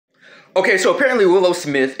Okay, so apparently Willow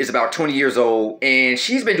Smith is about 20 years old, and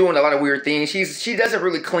she's been doing a lot of weird things. She doesn't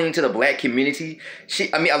really cling to the black community.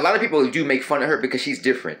 I mean, a lot of people do make fun of her because she's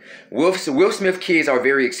different. Will Smith kids are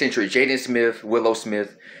very eccentric. Jaden Smith, Willow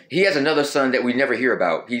Smith. He has another son that we never hear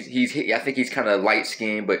about. I think he's kind of light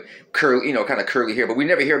skinned, but curly, kind of curly hair. But we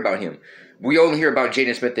never hear about him. We only hear about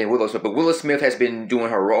Jaden Smith and Willow Smith. But Willow Smith has been doing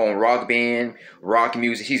her own rock band, rock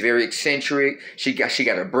music. She's very eccentric. She got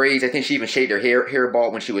her braids. I think she even shaved her hair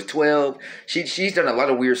bald when she was 12. She's done a lot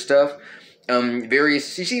of weird stuff. She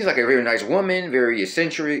seems like a very nice woman, very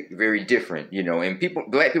eccentric, very different, and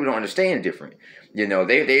black people don't understand different.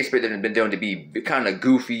 They expect them to be kind of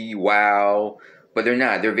goofy, wow, but they're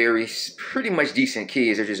not. They're pretty much decent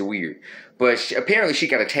kids. They're just weird. But apparently she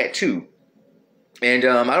got a tattoo. And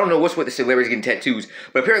I don't know what's with the celebrities getting tattoos,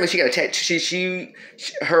 but apparently she got a tattoo. She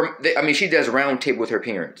does round table with her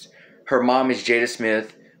parents. Her mom is Jada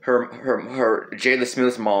Smith. Her Jada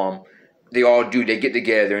Smith's mom. They get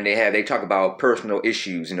together and they talk about personal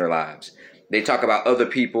issues in their lives. They talk about other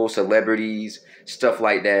people, celebrities, stuff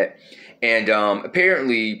like that. And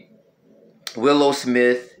apparently Willow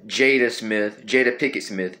Smith, Jada Pickett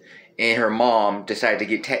Smith, and her mom decided to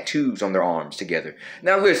get tattoos on their arms together.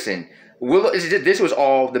 Now listen, this was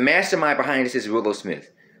all, the mastermind behind this is Willow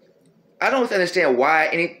Smith. I don't understand why.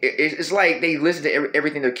 It's like they listen to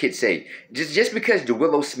everything their kids say. Just because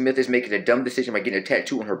Willow Smith is making a dumb decision by getting a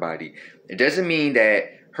tattoo on her body, it doesn't mean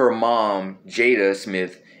that her mom, Jada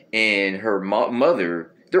Smith, and her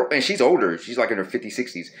mother, and she's older, she's like in her 50s,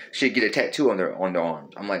 60s, should get a tattoo on their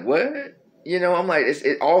arms. I'm like, what? I'm like,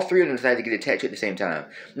 all three of them decided to get a tattoo at the same time.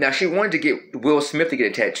 Now, she wanted to get Will Smith to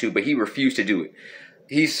get a tattoo, but he refused to do it.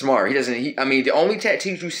 He's smart. He doesn't. The only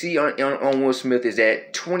tattoos you see on Will Smith is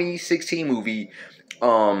that 2016 movie,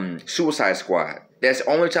 Suicide Squad. That's the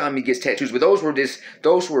only time he gets tattoos. But those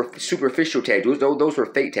were superficial tattoos. Those were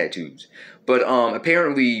fake tattoos. But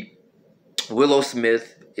apparently, Willow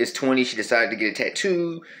Smith is 20. She decided to get a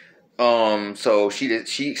tattoo. So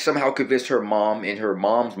she somehow convinced her mom and her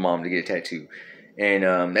mom's mom to get a tattoo.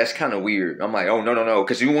 And that's kind of weird. I'm like, oh no,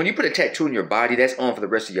 because when you put a tattoo on your body, that's on for the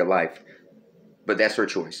rest of your life. But that's her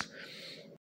choice.